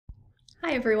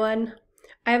Hi everyone.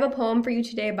 I have a poem for you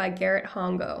today by Garrett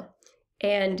Hongo,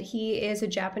 and he is a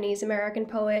Japanese American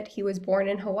poet. He was born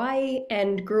in Hawaii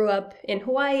and grew up in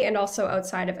Hawaii and also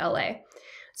outside of LA.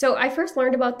 So I first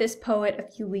learned about this poet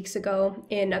a few weeks ago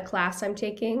in a class I'm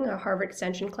taking, a Harvard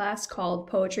Extension class called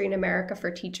Poetry in America for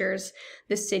Teachers,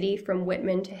 The City from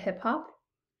Whitman to Hip Hop.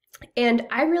 And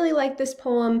I really like this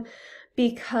poem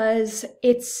because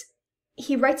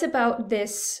he writes about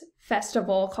this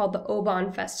festival called the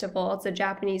Obon Festival. It's a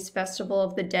Japanese festival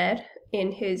of the dead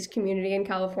in his community in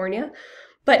California.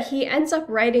 But he ends up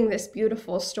writing this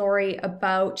beautiful story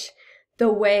about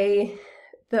the way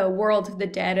the world of the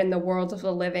dead and the world of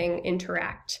the living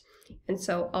interact. And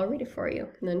so I'll read it for you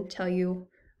and then tell you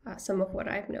some of what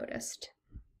I've noticed.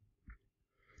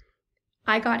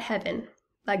 I Got Heaven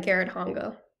by Garrett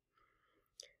Hongo.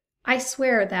 I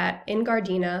swear that, in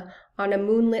Gardena, on a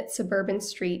moonlit suburban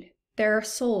street, there are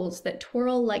souls that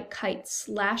twirl like kites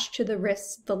lashed to the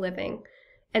wrists of the living,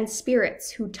 and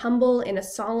spirits who tumble in a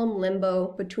solemn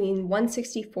limbo between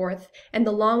 164th and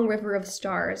the long river of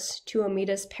stars to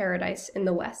Omida's paradise in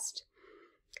the west.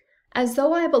 As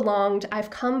though I belonged, I've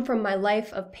come from my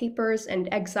life of papers and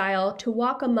exile to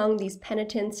walk among these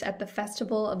penitents at the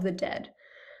festival of the dead.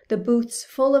 The booths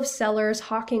full of sellers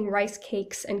hawking rice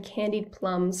cakes and candied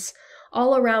plums,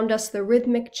 all around us the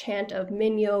rhythmic chant of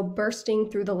minyo bursting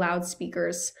through the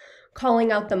loudspeakers,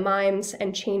 calling out the mimes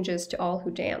and changes to all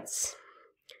who dance.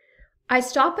 I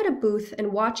stop at a booth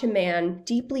and watch a man,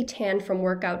 deeply tanned from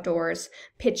work outdoors,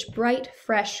 pitch bright,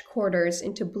 fresh quarters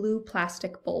into blue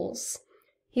plastic bowls.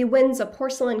 He wins a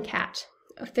porcelain cat,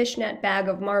 a fishnet bag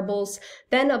of marbles,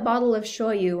 then a bottle of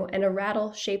shoyu and a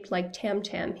rattle shaped like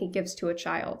tam-tam he gives to a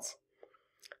child.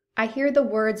 I hear the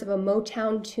words of a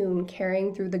Motown tune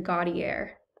carrying through the gaudy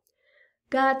air.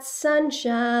 Got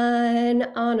sunshine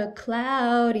on a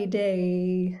cloudy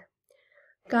day.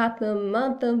 Got the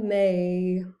month of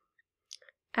May.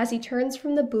 As he turns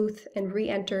from the booth and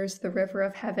re-enters the river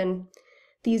of heaven,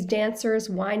 these dancers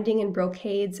winding in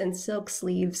brocades and silk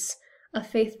sleeves, a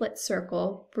faithlit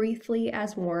circle, briefly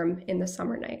as warm in the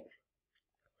summer night.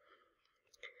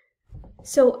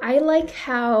 So I like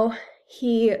how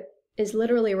he is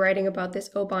literally writing about this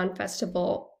Obon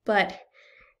festival, but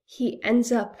he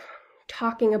ends up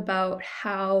talking about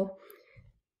how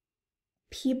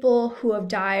people who have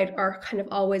died are kind of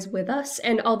always with us.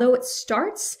 And although it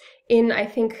starts in, I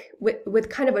think, with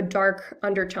kind of a dark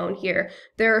undertone here,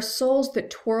 there are souls that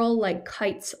twirl like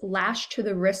kites lashed to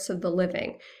the wrists of the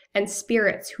living, and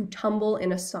spirits who tumble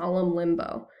in a solemn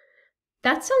limbo.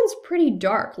 That sounds pretty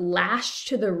dark. Lashed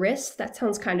to the wrist, that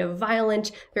sounds kind of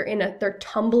violent. They're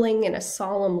tumbling in a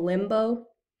solemn limbo.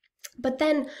 But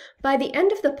then by the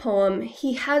end of the poem,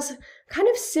 he has kind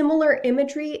of similar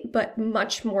imagery, but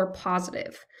much more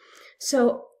positive.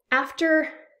 So after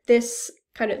this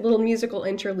kind of little musical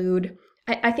interlude,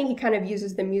 I think he kind of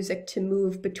uses the music to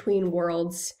move between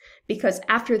worlds, because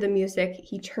after the music,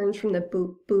 he turns from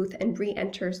the booth and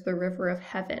re-enters the river of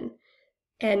heaven.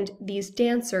 And these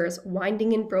dancers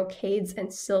winding in brocades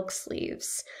and silk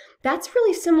sleeves. That's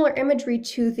really similar imagery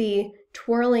to the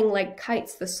twirling like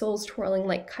kites, the souls twirling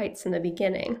like kites in the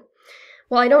beginning.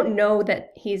 Well, I don't know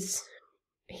that he's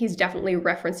definitely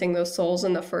referencing those souls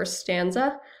in the first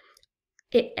stanza.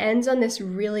 It ends on this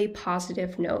really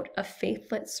positive note, a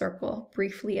faithlit circle,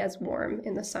 briefly as warm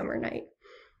in the summer night.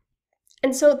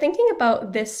 And so thinking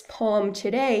about this poem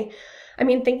today, I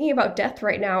mean, thinking about death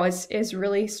right now is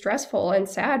really stressful and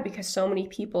sad because so many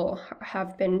people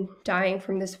have been dying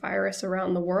from this virus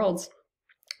around the world.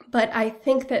 But I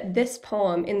think that in this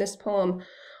poem,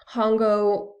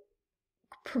 Hongo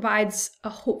provides a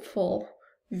hopeful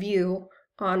view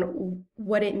on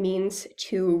what it means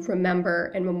to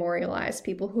remember and memorialize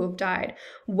people who have died,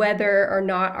 whether or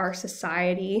not our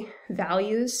society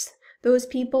values those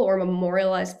people or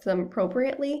memorializes them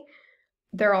appropriately.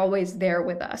 They're always there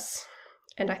with us.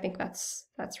 And I think that's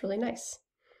really nice.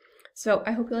 So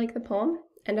I hope you like the poem,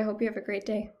 and I hope you have a great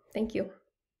day. Thank you.